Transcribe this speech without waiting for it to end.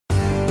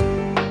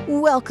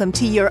Welcome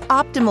to your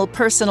Optimal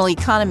Personal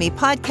Economy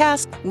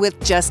podcast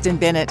with Justin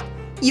Bennett.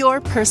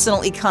 Your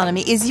personal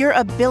economy is your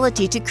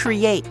ability to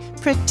create,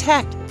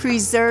 protect,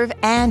 preserve,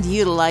 and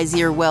utilize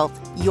your wealth,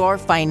 your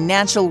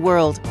financial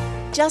world.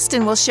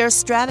 Justin will share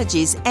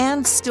strategies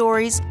and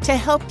stories to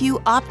help you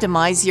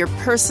optimize your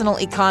personal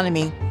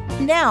economy.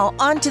 Now,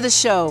 on to the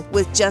show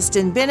with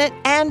Justin Bennett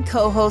and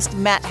co-host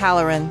Matt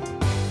Halloran.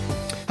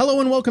 Hello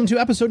and welcome to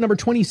episode number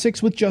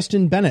 26 with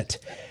Justin Bennett.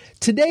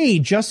 Today,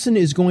 Justin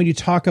is going to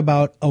talk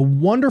about a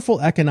wonderful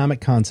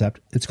economic concept.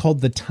 It's called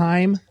the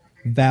time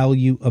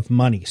value of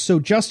money. So,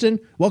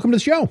 Justin, welcome to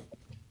the show.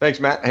 Thanks,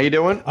 Matt. How you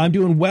doing? I'm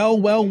doing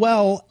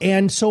well.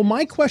 And so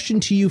my question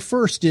to you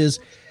first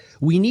is,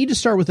 we need to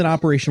start with an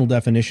operational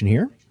definition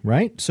here,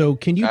 right? So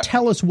can you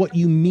tell us what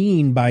you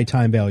mean by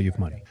time value of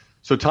money?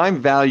 So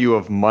time value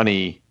of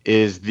money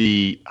is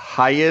the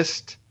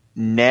highest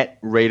net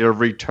rate of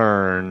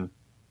return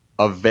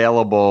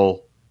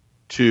available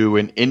to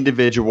an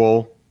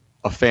individual,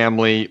 a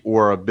family,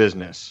 or a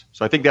business.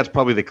 So I think that's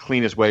probably the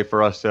cleanest way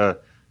for us to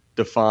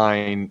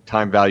define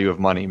time value of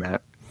money,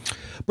 Matt.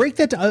 Break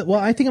that down. Well,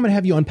 I think I'm going to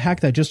have you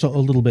unpack that just a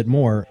little bit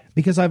more,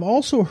 because I've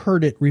also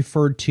heard it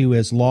referred to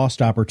as lost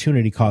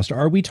opportunity cost.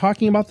 Are we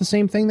talking about the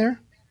same thing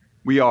there?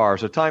 We are.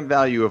 So time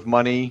value of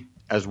money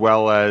as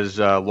well as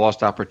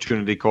lost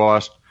opportunity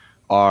cost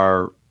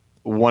are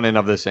one and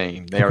of the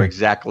same. They are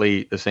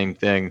exactly the same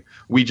thing.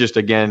 We just,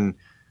 again,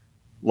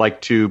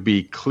 like to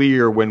be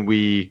clear,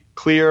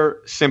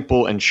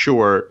 simple, and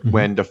short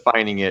when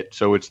defining it.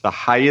 So it's the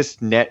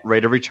highest net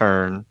rate of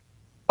return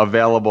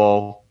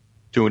available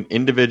to an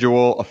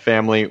individual, a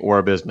family, or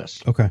a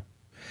business. Okay.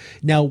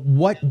 Now,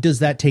 what does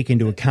that take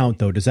into account,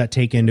 though? Does that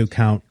take into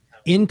account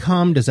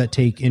income? Does that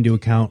take into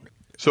account?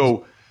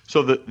 So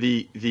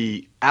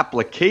the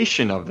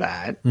application of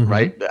that,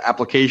 right? The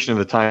application of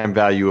the time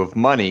value of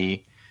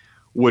money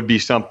would be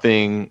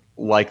something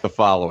like the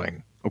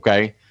following.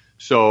 Okay.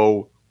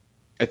 So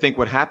I think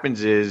what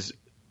happens is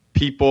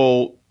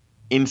people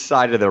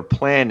inside of their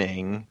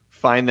planning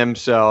find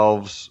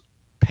themselves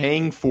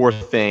paying for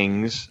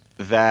things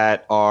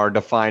that are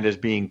defined as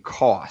being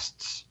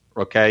costs.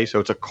 Okay. So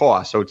it's a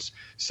cost. So it's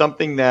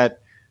something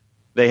that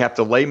they have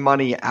to lay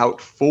money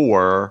out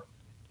for,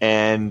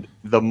 and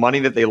the money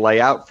that they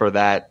lay out for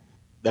that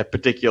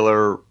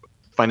particular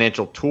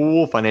financial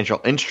tool,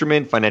 financial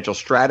instrument, financial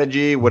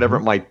strategy, whatever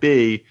it might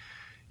be,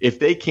 if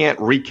they can't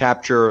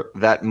recapture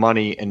that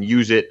money and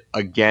use it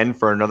again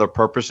for another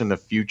purpose in the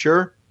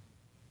future,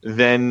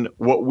 then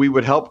what we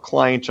would help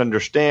clients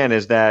understand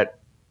is that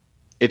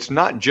it's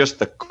not just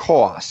the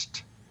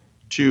cost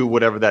to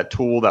whatever that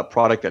tool, that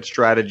product, that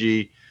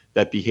strategy,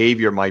 that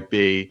behavior might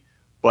be,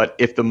 but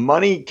if the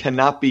money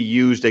cannot be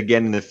used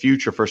again in the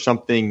future for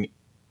something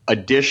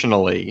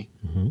additionally,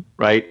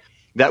 right,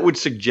 that would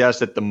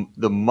suggest that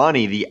the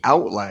money, the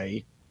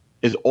outlay,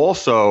 is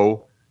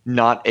also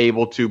not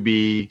able to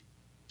be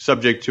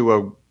subject to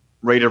a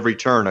rate of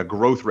return, a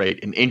growth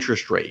rate, an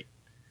interest rate,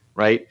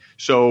 right?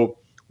 So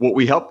what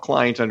we help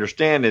clients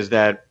understand is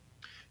that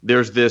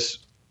there's this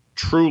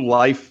true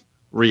life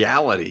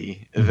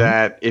reality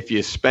that if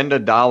you spend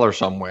 $1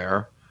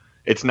 somewhere,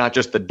 it's not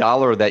just the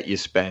dollar that you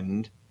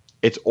spend,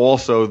 it's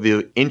also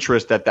the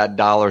interest that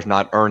dollar is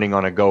not earning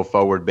on a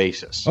go-forward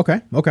basis.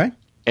 Okay.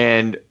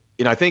 And,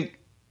 I think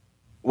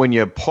when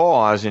you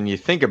pause and you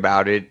think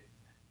about it,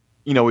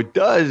 it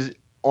does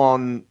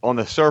on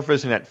the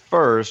surface and at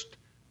first,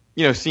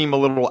 seem a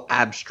little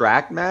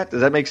abstract, Matt.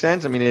 Does that make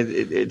sense? I mean,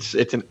 it's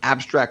an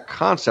abstract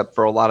concept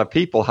for a lot of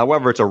people.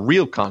 However, it's a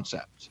real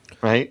concept,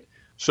 right?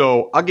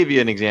 So I'll give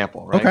you an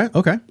example, right?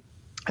 Okay.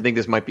 I think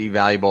this might be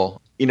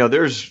valuable.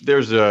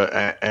 There's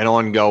an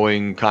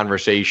ongoing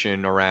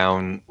conversation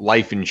around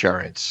life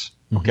insurance,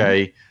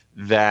 okay,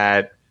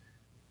 that,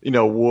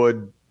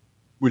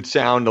 would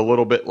sound a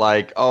little bit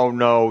like, oh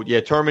no,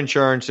 yeah, term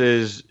insurance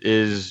is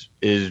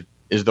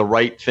the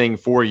right thing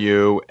for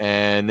you,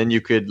 and then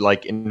you could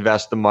like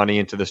invest the money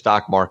into the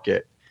stock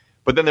market.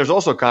 But then there's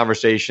also a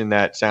conversation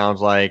that sounds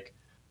like,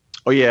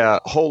 oh yeah,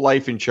 whole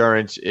life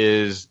insurance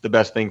is the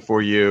best thing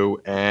for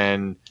you,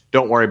 and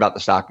don't worry about the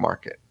stock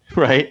market,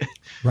 right?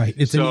 Right.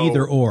 It's an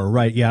either or,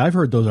 right? Yeah, I've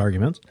heard those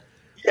arguments.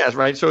 Yes,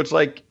 right. So it's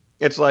like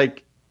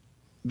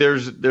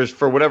there's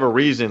for whatever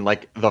reason,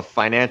 like the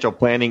financial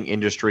planning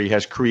industry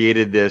has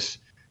created this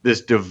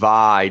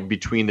divide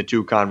between the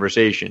two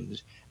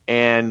conversations.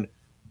 And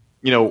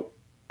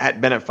at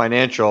Bennett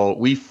Financial,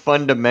 we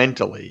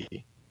fundamentally,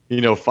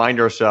 find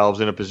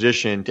ourselves in a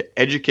position to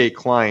educate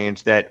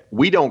clients that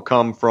we don't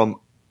come from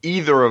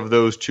either of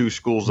those two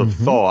schools of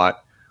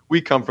thought.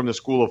 We come from the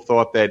school of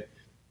thought that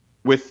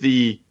with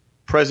the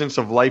presence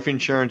of life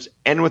insurance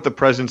and with the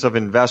presence of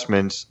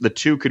investments, the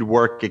two could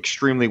work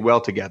extremely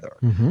well together.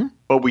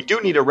 But we do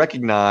need to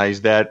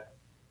recognize that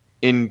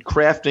in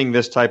crafting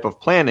this type of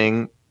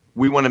planning,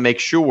 we want to make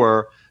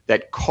sure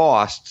that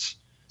costs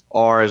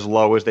are as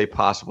low as they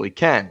possibly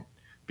can.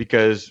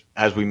 Because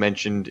as we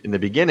mentioned in the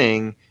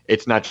beginning,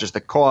 it's not just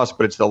the cost,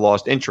 but it's the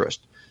lost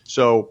interest.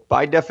 So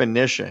by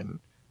definition,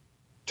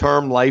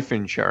 term life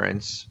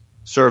insurance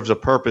serves a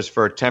purpose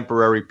for a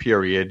temporary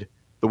period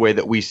the way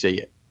that we see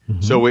it.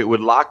 So it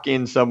would lock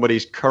in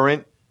somebody's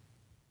current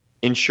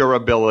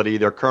insurability,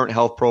 their current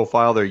health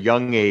profile, their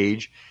young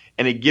age,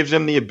 and it gives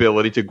them the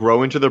ability to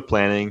grow into their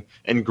planning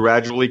and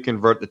gradually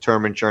convert the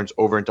term insurance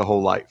over into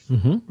whole life,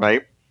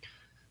 right?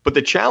 But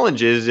the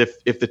challenge is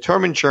if the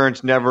term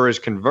insurance never is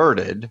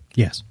converted,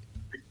 yes,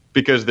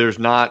 because there's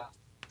not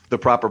the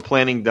proper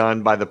planning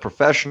done by the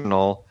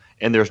professional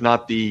and there's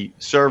not the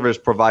service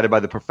provided by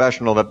the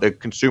professional that the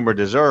consumer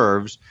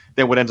deserves,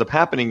 then what ends up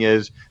happening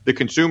is the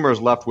consumer is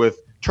left with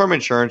term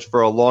insurance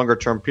for a longer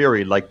term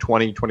period, like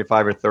 20,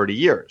 25, or 30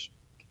 years.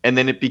 And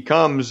then it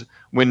becomes,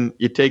 when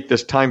you take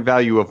this time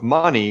value of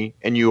money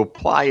and you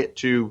apply it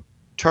to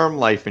term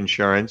life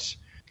insurance,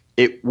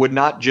 it would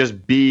not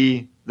just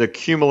be the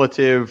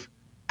cumulative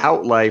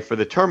outlay for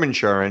the term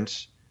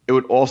insurance, it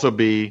would also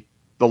be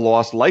the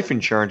lost life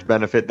insurance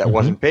benefit that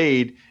wasn't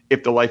paid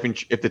if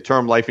the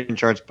term life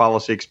insurance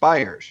policy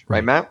expires,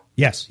 right, Matt?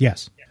 Yes,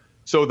 yes.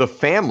 So the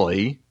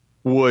family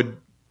would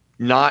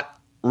not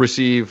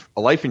receive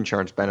a life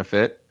insurance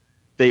benefit.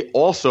 They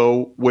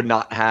also would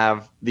not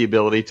have the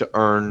ability to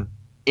earn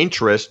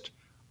interest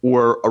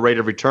or a rate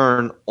of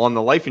return on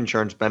the life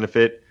insurance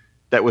benefit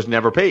that was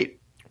never paid.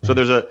 So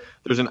there's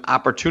an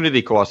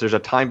opportunity cost. There's a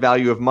time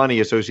value of money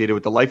associated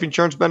with the life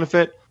insurance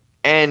benefit,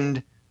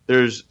 and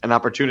there's an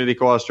opportunity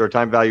cost or a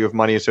time value of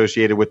money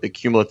associated with the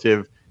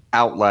cumulative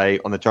outlay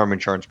on the term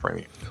insurance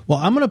premium. Well,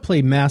 I'm going to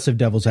play massive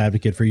devil's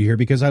advocate for you here,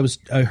 because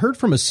I heard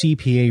from a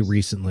CPA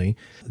recently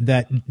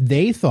that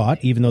they thought,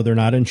 even though they're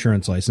not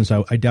insurance licensed,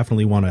 I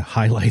definitely want to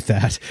highlight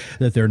that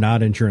they're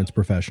not insurance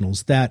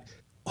professionals, that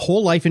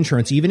whole life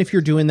insurance, even if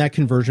you're doing that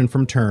conversion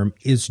from term,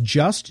 is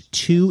just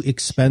too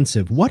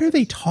expensive. What are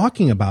they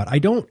talking about?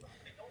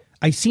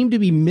 I seem to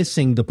be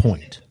missing the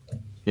point.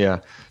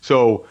 Yeah.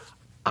 So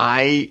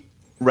I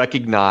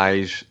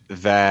recognize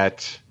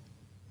that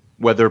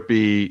whether it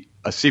be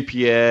a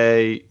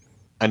CPA,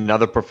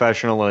 another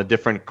professional in a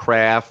different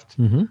craft,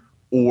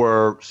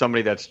 or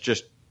somebody that's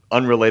just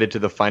unrelated to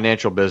the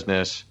financial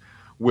business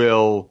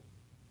will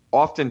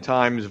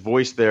oftentimes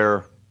voice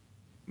their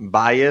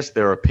bias,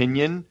 their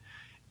opinion.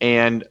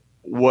 And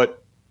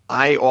what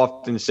I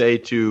often say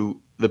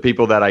to the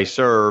people that I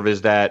serve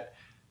is that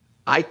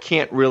I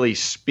can't really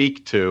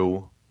speak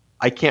to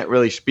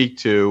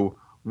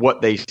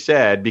what they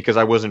said because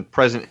I wasn't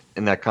present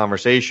in that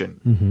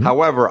conversation.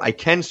 However, I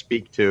can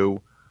speak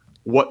to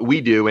what we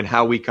do and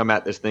how we come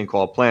at this thing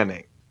called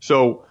planning.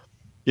 So,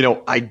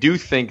 I do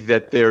think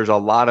that there's a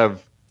lot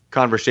of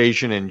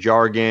conversation and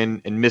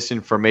jargon and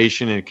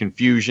misinformation and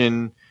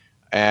confusion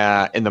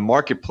in the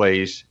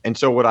marketplace. And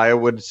so what I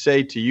would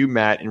say to you,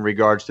 Matt, in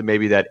regards to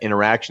maybe that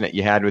interaction that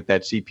you had with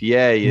that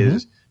CPA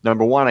is,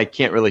 number one, I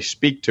can't really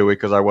speak to it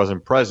because I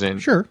wasn't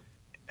present. Sure.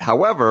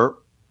 However,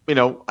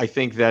 I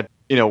think that,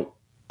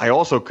 I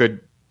also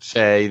could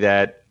say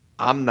that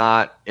I'm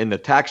not in the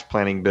tax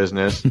planning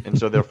business, and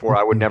so therefore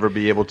I would never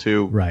be able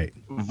to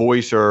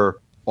voice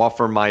or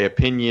offer my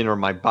opinion or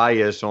my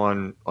bias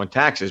on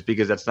taxes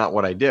because that's not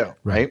what I do,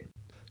 right?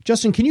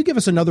 Justin, can you give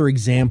us another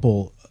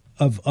example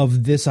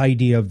of this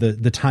idea of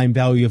the time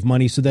value of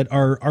money so that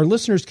our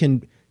listeners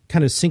can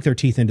kind of sink their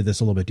teeth into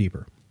this a little bit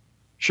deeper?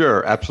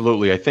 Sure,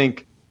 absolutely. I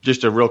think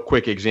just a real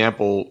quick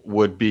example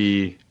would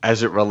be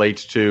as it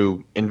relates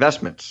to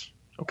investments,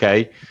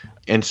 okay?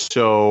 And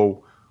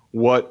so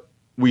what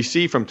we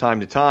see from time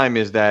to time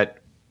is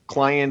that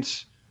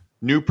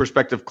new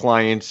prospective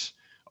clients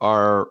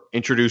are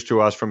introduced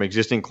to us from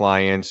existing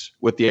clients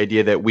with the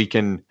idea that we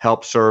can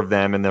help serve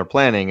them in their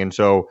planning. And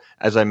so,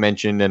 as I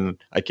mentioned, and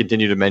I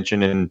continue to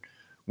mention and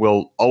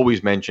will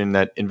always mention,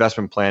 that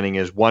investment planning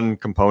is one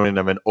component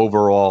of an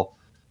overall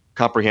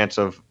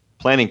comprehensive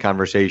planning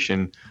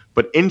conversation.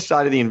 But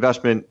inside of the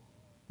investment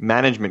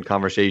management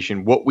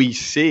conversation, what we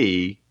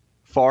see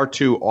far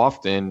too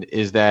often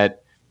is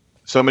that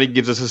somebody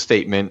gives us a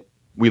statement,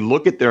 we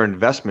look at their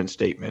investment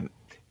statement,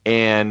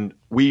 and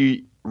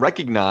we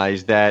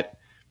recognize that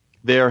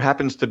there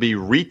happens to be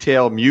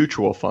retail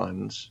mutual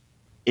funds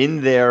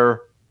in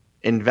their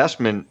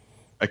investment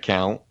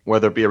account,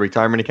 whether it be a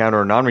retirement account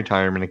or a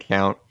non-retirement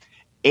account,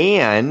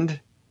 and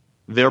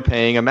they're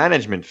paying a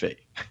management fee.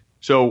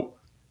 So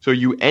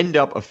you end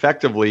up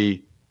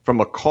effectively, from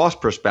a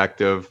cost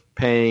perspective,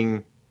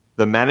 paying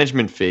the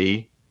management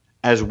fee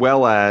as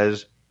well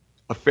as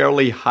a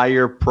fairly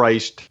higher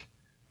priced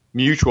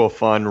mutual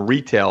fund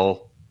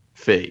retail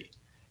fee.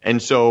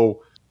 And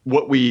so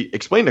what we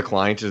explain to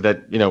clients is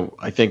that,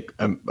 I think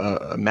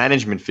a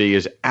management fee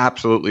is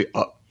absolutely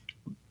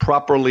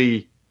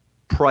properly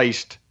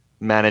priced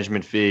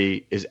management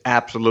fee is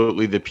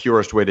absolutely the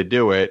purest way to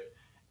do it.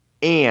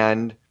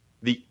 And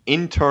the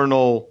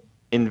internal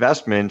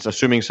investments,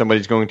 assuming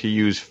somebody's going to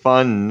use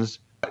funds,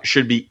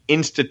 should be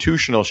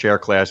institutional share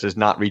classes,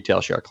 not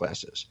retail share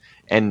classes.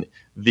 And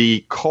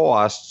the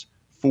costs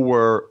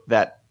for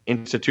that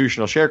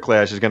institutional share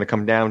class is going to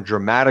come down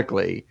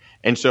dramatically.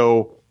 And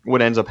so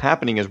what ends up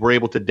happening is we're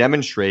able to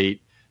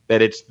demonstrate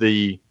that it's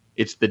the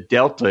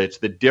delta, it's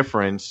the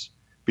difference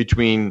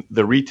between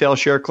the retail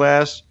share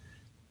class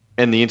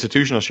and the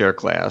institutional share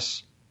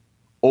class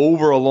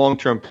over a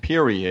long-term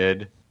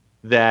period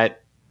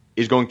that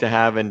is going to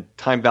have a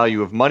time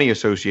value of money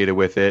associated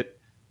with it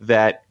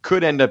that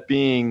could end up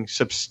being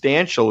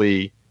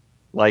substantially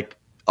like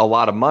a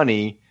lot of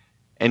money.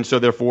 And so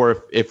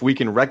therefore, if we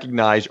can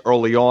recognize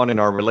early on in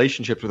our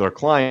relationships with our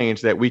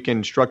clients that we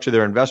can structure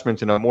their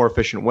investments in a more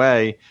efficient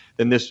way,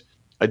 then this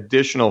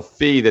additional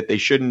fee that they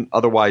shouldn't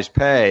otherwise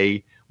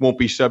pay won't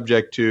be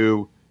subject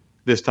to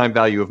this time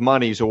value of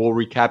money. So we'll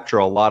recapture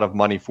a lot of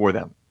money for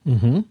them.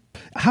 Mm-hmm.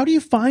 How do you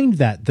find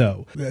that,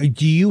 though?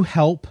 Do you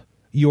help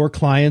your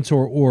clients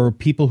or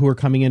people who are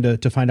coming in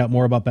to find out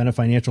more about Bennett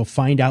Financial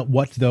find out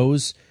what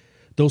those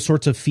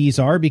sorts of fees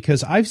are?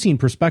 Because I've seen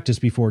prospectus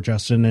before,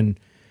 Justin, and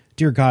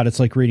dear God, it's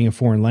like reading a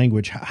foreign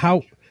language.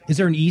 How is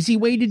there an easy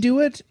way to do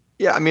it?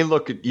 Yeah, I mean,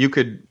 look, you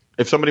could,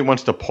 if somebody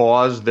wants to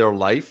pause their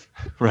life,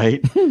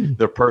 right,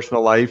 their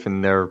personal life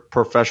and their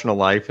professional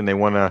life, and they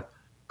want to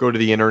go to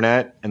the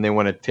internet and they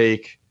want to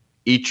take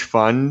each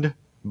fund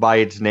by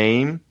its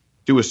name,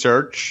 do a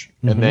search,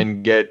 and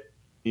then get,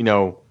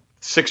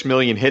 6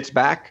 million hits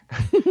back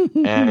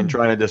and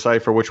trying to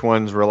decipher which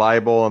one's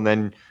reliable, and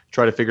then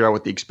try to figure out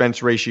what the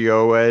expense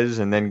ratio is,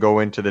 and then go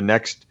into the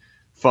next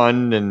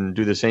fund and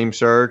do the same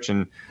search.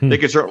 And they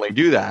could certainly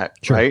do that,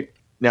 sure. Right?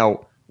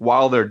 Now,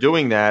 while they're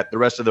doing that, the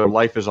rest of their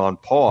life is on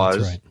pause.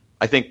 That's right.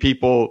 I think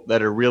people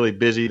that are really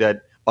busy,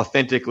 that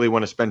authentically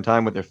want to spend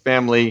time with their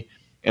family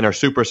and are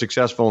super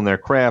successful in their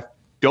craft,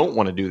 don't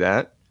want to do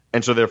that.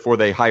 And so therefore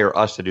they hire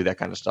us to do that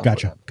kind of stuff.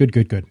 Gotcha.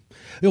 Good.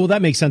 Well,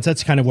 that makes sense.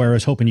 That's kind of where I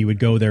was hoping you would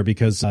go there,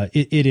 because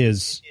it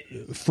is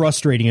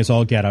frustrating as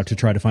all get out to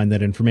try to find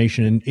that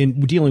information. And in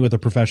dealing with a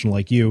professional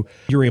like you,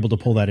 you're able to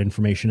pull that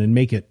information and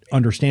make it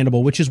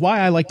understandable, which is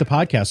why I like the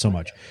podcast so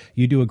much.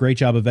 You do a great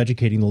job of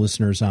educating the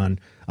listeners on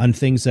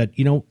things that,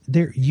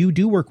 you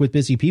do work with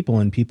busy people,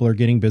 and people are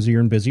getting busier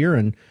and busier.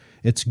 And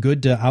it's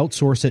good to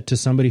outsource it to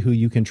somebody who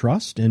you can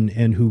trust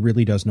and who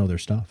really does know their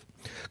stuff.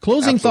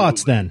 Closing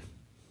thoughts then.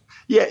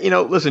 Yeah,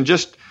 listen,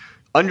 just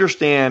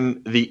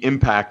understand the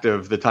impact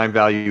of the time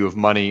value of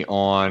money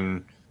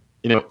on,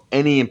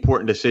 any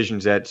important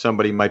decisions that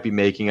somebody might be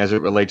making as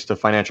it relates to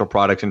financial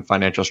products and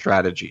financial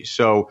strategies.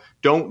 So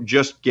don't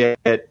just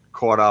get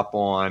caught up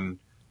on,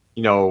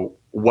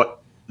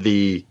 what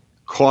the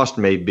cost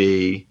may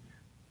be,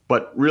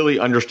 but really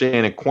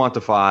understand and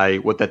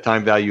quantify what that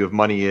time value of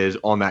money is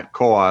on that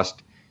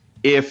cost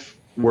if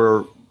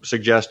we're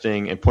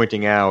suggesting and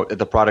pointing out that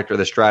the product or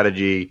the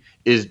strategy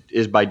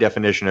is by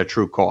definition a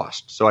true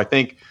cost. So I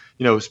think,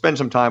 spend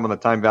some time on the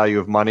time value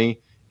of money,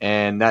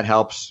 and that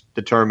helps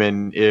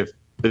determine if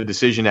the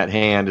decision at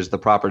hand is the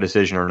proper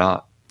decision or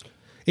not.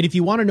 And if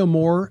you want to know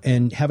more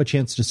and have a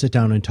chance to sit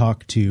down and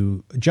talk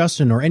to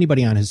Justin or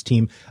anybody on his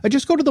team,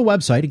 just go to the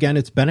website. Again,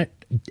 it's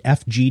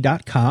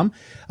bennettfg.com.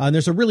 And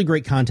there's a really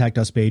great contact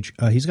us page.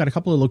 He's got a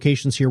couple of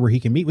locations here where he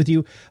can meet with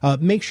you.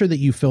 Make sure that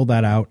you fill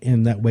that out,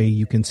 and that way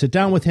you can sit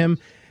down with him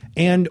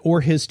and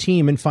or his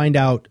team and find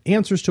out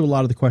answers to a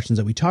lot of the questions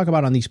that we talk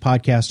about on these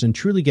podcasts and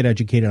truly get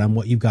educated on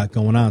what you've got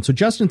going on. So,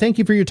 Justin, thank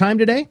you for your time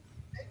today.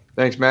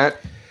 Thanks, Matt.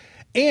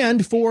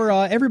 And for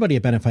everybody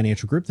at Bennett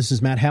Financial Group, this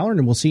is Matt Halloran,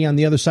 and we'll see you on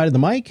the other side of the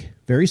mic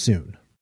very soon.